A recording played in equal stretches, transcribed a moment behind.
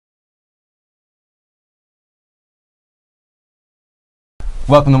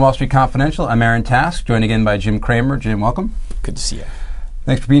Welcome to Wall Street Confidential. I'm Aaron Task, joined again by Jim Cramer. Jim, welcome. Good to see you.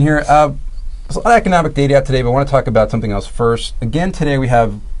 Thanks for being here. There's a lot of economic data out today, but I want to talk about something else first. Again, today we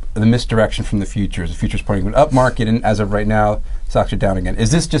have the misdirection from the futures. The futures pointing to an up market, and as of right now, stocks are down again.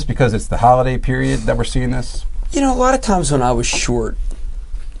 Is this just because it's the holiday period that we're seeing this? You know, a lot of times when I was short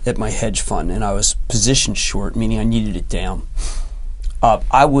at my hedge fund and I was positioned short, meaning I needed it down,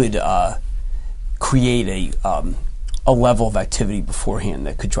 I would create a level of activity beforehand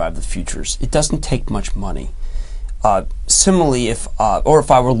that could drive the futures. It doesn't take much money. Similarly, if I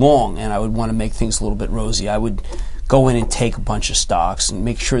were long and I would want to make things a little bit rosy, I would go in and take a bunch of stocks and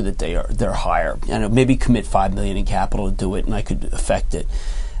make sure that they're higher. And maybe commit $5 million in capital to do it, and I could affect it.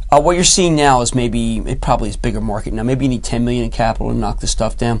 What you're seeing now is it probably is bigger market now. Maybe you need $10 million in capital to knock this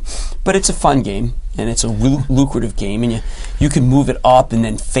stuff down, but it's a fun game and it's a lucrative game, and you can move it up and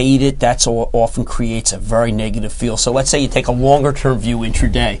then fade it. That's often creates a very negative feel. So let's say you take a longer term view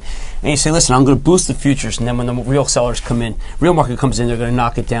intraday, and you say, listen, I'm going to boost the futures, and then when the real sellers come in, real market comes in, they're going to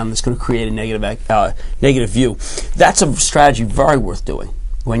knock it down. That's going to create a negative view. That's a strategy very worth doing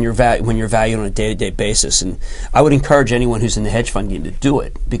when you're valued on a day-to-day basis. And I would encourage anyone who's in the hedge fund game to do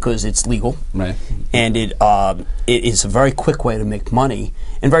it because it's legal, right? And it is a very quick way to make money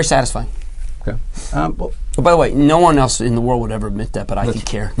and very satisfying. Okay. Well, by the way, no one else in the world would ever admit that, but I can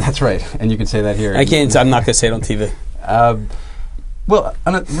care. That's right, and you can say that here. I can't. I'm not going to say it on TV. Well,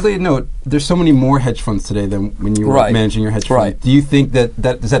 on a related note, there's so many more hedge funds today than when you were managing your hedge fund. Right. Do you think that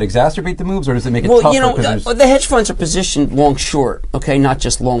does that exacerbate the moves, or does it make it tougher? Well, you know, the hedge funds are positioned long-short, okay, not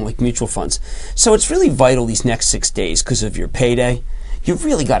just long like mutual funds. So it's really vital these next 6 days because of your payday. You've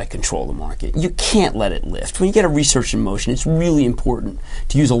really got to control the market. You can't let it lift. When you get a research in motion, it's really important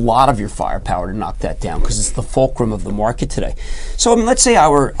to use a lot of your firepower to knock that down because it's the fulcrum of the market today. So let's say I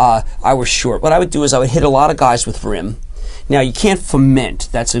were short. What I would do is I would hit a lot of guys with RIM. Now, you can't foment.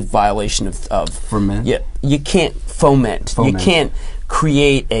 That's a violation of foment? Yeah, you can't foment. You can't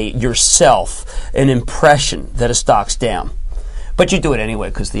create yourself an impression that a stock's down. But you do it anyway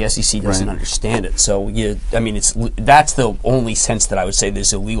because the SEC doesn't understand it. So, that's the only sense that I would say this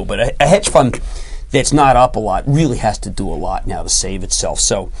is illegal. But a hedge fund that's not up a lot really has to do a lot now to save itself.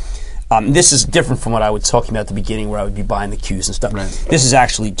 So this is different from what I was talking about at the beginning where I would be buying the Qs and stuff. Right. This is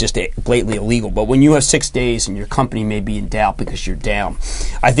actually just blatantly illegal. But when you have 6 days and your company may be in doubt because you're down,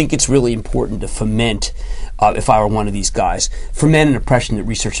 I think it's really important to foment, if I were one of these guys, foment an impression that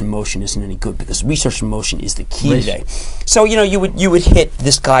research in motion isn't any good because research in motion is the key today. So, you know, you would hit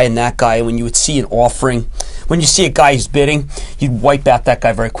this guy and that guy, and when you would see an offering, when you see a guy who's bidding, you'd wipe out that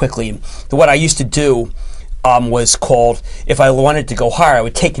guy very quickly. And what I used to do was called, if I wanted to go higher, I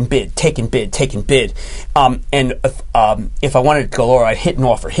would take and bid. And if I wanted to go lower, I'd hit an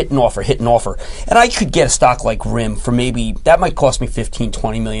offer. And I could get a stock like RIM for maybe, that might cost me 15,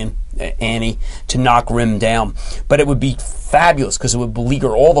 20 million, Annie, to knock RIM down. But it would be fabulous because it would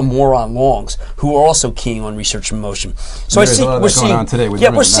beleaguer all the moron longs who are also keying on research in motion. So we're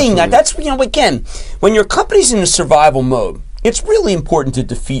seeing that. That's, you know, again, when your company's in a survival mode, it's really important to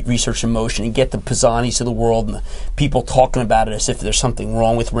defeat research in motion and get the Pisanis of the world and the people talking about it as if there's something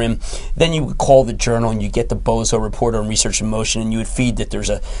wrong with RIM. Then you would call the journal and you get the bozo report on research in motion, and you would feed that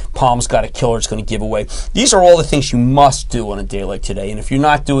there's a Palm's got a killer it's going to give away. These are all the things you must do on a day like today, and if you're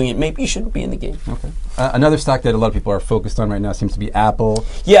not doing it, maybe you shouldn't be in the game. Okay. Another stock that a lot of people are focused on right now seems to be Apple.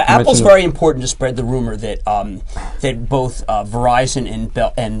 Yeah, Apple's very important to spread the rumor that that both Verizon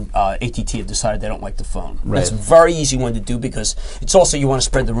and AT&T have decided they don't like the phone. Right. That's a very easy one to do because it's also, you want to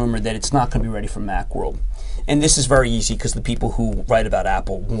spread the rumor that it's not going to be ready for Macworld. And this is very easy because the people who write about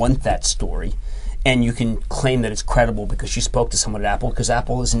Apple want that story. And you can claim that it's credible because you spoke to someone at Apple, because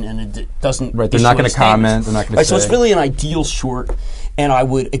Apple isn't doesn't. Right, they're not going to comment. They're not going to say. So it's really an ideal short. And I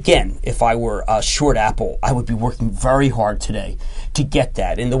would, again, if I were short Apple, I would be working very hard today to get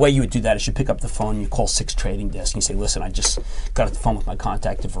that. And the way you would do that is you pick up the phone and you call 6 trading desks and you say, listen, I just got off the phone with my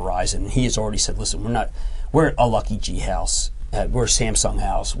contact at Verizon. And he has already said, listen, we're a Lucky G house. We're a Samsung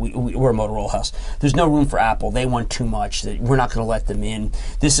house. We're a Motorola house. There's no room for Apple. They want too much. We're not going to let them in.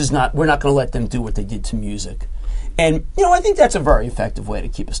 We're not going to let them do what they did to music. And, you know, I think that's a very effective way to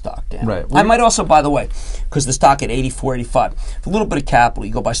keep a stock down. Right. I might also, by the way, because the stock at 84, 85, with a little bit of capital,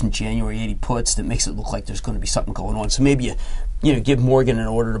 you go buy some January 80 puts that makes it look like there's going to be something going on. So maybe you give Morgan an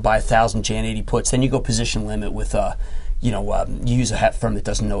order to buy 1,000 Jan 80 puts. Then you go position limit with you use a firm that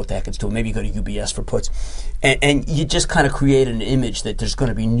doesn't know what the heck it's doing. Maybe you go to UBS for puts, and you just kind of create an image that there's going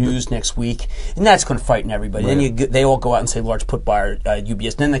to be news next week, and that's going to frighten everybody. Right. Then they all go out and say large put buyer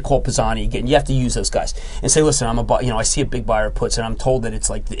UBS. Then they call Pisani again. You have to use those guys and say, listen, I see a big buyer of puts, and I'm told that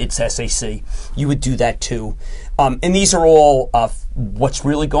it's SAC. You would do that too, and these are all what's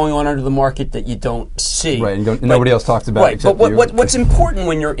really going on under the market that you don't see. Right, and nobody else talks about. Right, it but you. what's important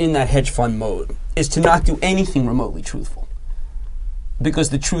when you're in that hedge fund mode is to not do anything remotely truthful, because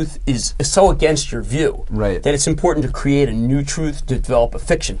the truth is so against your view that it's important to create a new truth, to develop a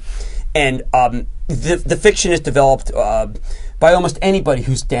fiction. And the fiction is developed by almost anybody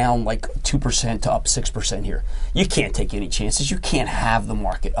who's down like 2% to up 6% here. You can't take any chances. You can't have the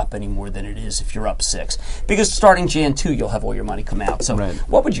market up any more than it is if you're up 6. Because starting Jan 2, you'll have all your money come out. So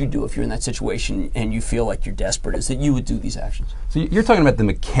what would you do if you're in that situation and you feel like you're desperate, is that you would do these actions. So you're talking about the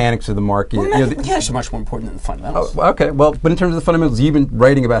mechanics of the market. Well, the mechanics are much more important than the fundamentals. Oh, okay, well, but in terms of the fundamentals, you've been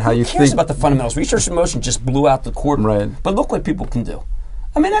writing about how you think. Who cares about the fundamentals? Research in motion just blew out the quarter. Right. But look what people can do.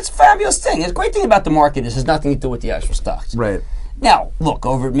 I mean, that's a fabulous thing. The great thing about the market is it has nothing to do with the actual stocks. Right. Now, look,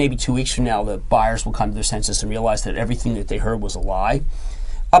 over maybe 2 weeks from now, the buyers will come to their senses and realize that everything that they heard was a lie.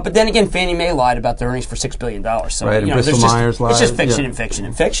 But then again, Fannie Mae lied about their earnings for $6 billion. So, right, and Bristol Myers lied. It's just fiction and fiction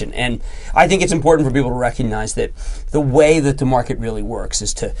and fiction. And I think it's important for people to recognize that the way that the market really works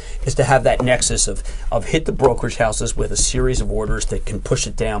is to have that nexus of hit the brokerage houses with a series of orders that can push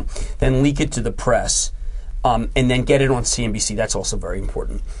it down, then leak it to the press, and then get it on CNBC. That's also very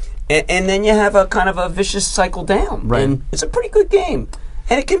important. And then you have a kind of a vicious cycle down. Right. And it's a pretty good game.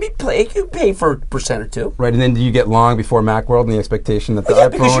 And it can be played. You pay for 1% or 2. Right, and then do you get long before Macworld and the expectation that the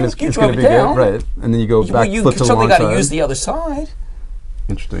iPhone is going to be good? Right, and then you go back, flip to the long side. You certainly got to use the other side.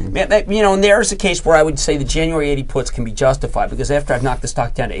 Interesting. Yeah, and there's a case where I would say the January 80 puts can be justified, because after I've knocked the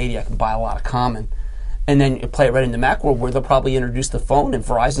stock down to 80, I can buy a lot of common. And then you play it right into Macworld, where they'll probably introduce the phone and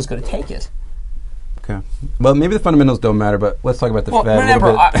Verizon's going to take it. Okay. Well, maybe the fundamentals don't matter, but let's talk about the Fed remember,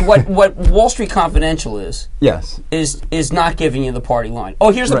 a little bit. what Wall Street Confidential is not giving you the party line.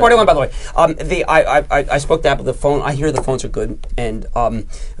 Oh, here's the party line, by the way. I spoke to Apple. The phone, I hear the phones are good, and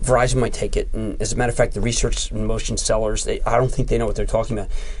Verizon might take it. And as a matter of fact, the research in motion sellers, I don't think they know what they're talking about.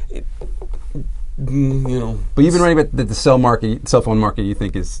 But you've been writing about the cell phone market. You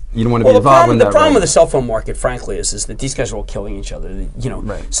think is you don't want to be involved in that. The problem with the cell phone market, frankly, is that these guys are all killing each other.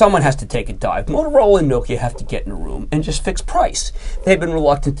 Someone has to take a dive. Motorola and Nokia have to get in a room and just fix price. They've been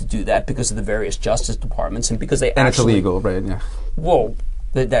reluctant to do that because of the various justice departments and because they it's illegal, right? Yeah. Well,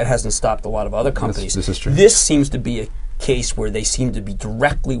 that hasn't stopped a lot of other companies. This is true. This seems to be a case where they seem to be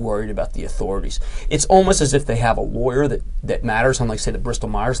directly worried about the authorities. It's almost as if they have a lawyer that matters, unlike, say, the Bristol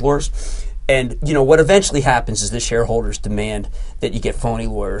Myers lawyers. And, what eventually happens is the shareholders demand that you get phony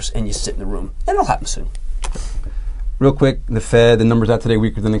lawyers and you sit in the room. And it'll happen soon. Real quick, the Fed, the numbers out today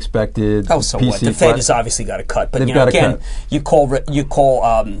weaker than expected. Oh, so what? The Fed has obviously got a cut. But, you call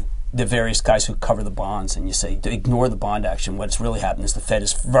the various guys who cover the bonds and you say, ignore the bond action. What's really happened is the Fed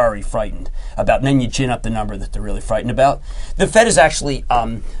is very frightened about, and then you gin up the number that they're really frightened about. The Fed is actually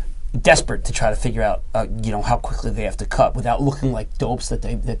desperate to try to figure out, how quickly they have to cut without looking like dopes that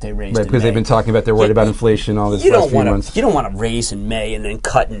they raised. Right, because they've been talking about they're worried about inflation all this last few months. You don't want to raise in May and then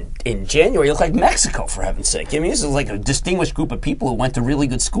cut in January. You look like Mexico, for heaven's sake. I mean, this is like a distinguished group of people who went to really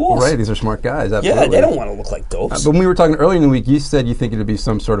good schools. Right, these are smart guys. Absolutely. Yeah, they don't want to look like dopes. But when we were talking earlier in the week, you said you think it would be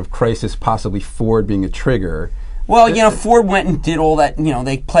some sort of crisis, possibly Ford being a trigger. Well, Ford went and did all that,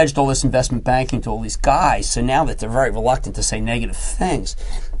 they pledged all this investment banking to all these guys, so now that they're very reluctant to say negative things,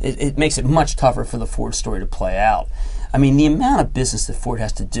 it makes it much tougher for the Ford story to play out. I mean, the amount of business that Ford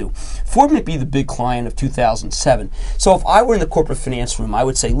has to do. Ford might be the big client of 2007. So if I were in the corporate finance room, I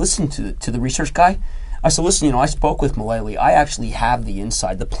would say, listen to the research guy. I said, listen, I spoke with Mullally. I actually have the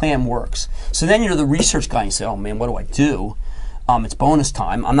inside. The plan works. So then you're the research guy and you say, oh, man, what do I do? It's bonus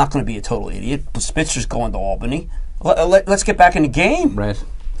time. I'm not going to be a total idiot. Spitzer's going to Albany. Let's get back in the game. Right.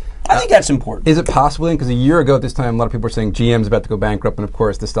 I think that's important. Is it possible? Because a year ago at this time, a lot of people were saying GM's about to go bankrupt, and of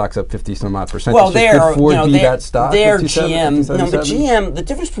course the stock's up 50-some-odd%. Well, could Ford be that stock? Their GM. No, the GM. The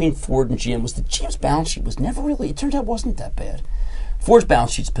difference between Ford and GM was that GM's balance sheet was never really. It turned out wasn't that bad. Ford's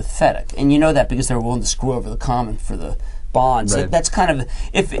balance sheet's pathetic, and you know that because they were willing to screw over the common for the bonds. Right. That's kind of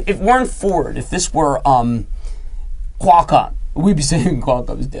if it weren't Ford, if this were Qualcomm. We'd be saying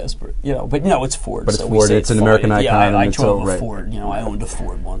Qualcomm is desperate, but no, it's Ford. But it's Ford. It's an American icon. Yeah, I drove a Ford. I owned a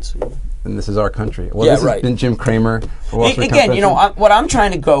Ford once. And this is our country. Well, yeah, this right. has been Jim Cramer. Again, what I'm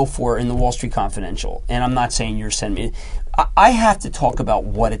trying to go for in the Wall Street Confidential, and I'm not saying you're sending me. I have to talk about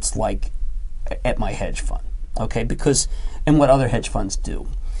what it's like at my hedge fund, okay? And what other hedge funds do,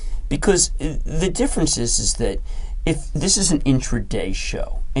 because the difference is that if this is an intraday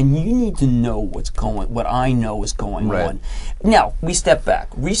show, and you need to know what I know is going on. Now, we step back.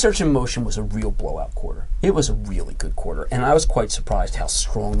 Research in Motion was a real blowout quarter. It was a really good quarter, and I was quite surprised how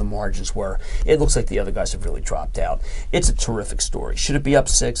strong the margins were. It looks like the other guys have really dropped out. It's a terrific story. Should it be up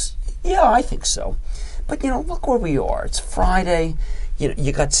 6? Yeah, I think so. But, look where we are. It's Friday.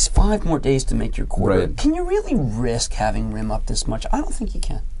 You got 5 more days to make your quarter. Right. Can you really risk having RIM up this much? I don't think you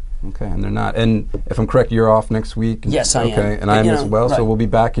can. Okay, and they're not. And if I'm correct, you're off next week. Yes, I am. Okay, and I am as well. Right. So we'll be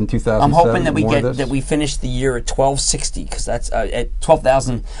back in 2007. I'm hoping that we finish the year at 1260, because that's at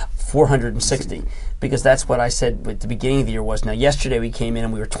 12,460, because that's what I said at the beginning of the year was. Now, yesterday we came in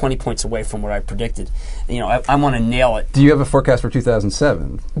and we were 20 points away from what I predicted. I want to nail it. Do you have a forecast for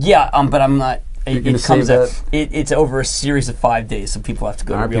 2007? Yeah, but I'm not. It's over a series of 5 days, so people have to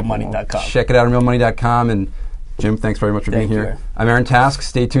go to realmoney.com. Check it out on realmoney.com. And Jim, thanks very much for being here. I'm Aaron Task.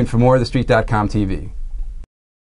 Stay tuned for more of TheStreet.com TV.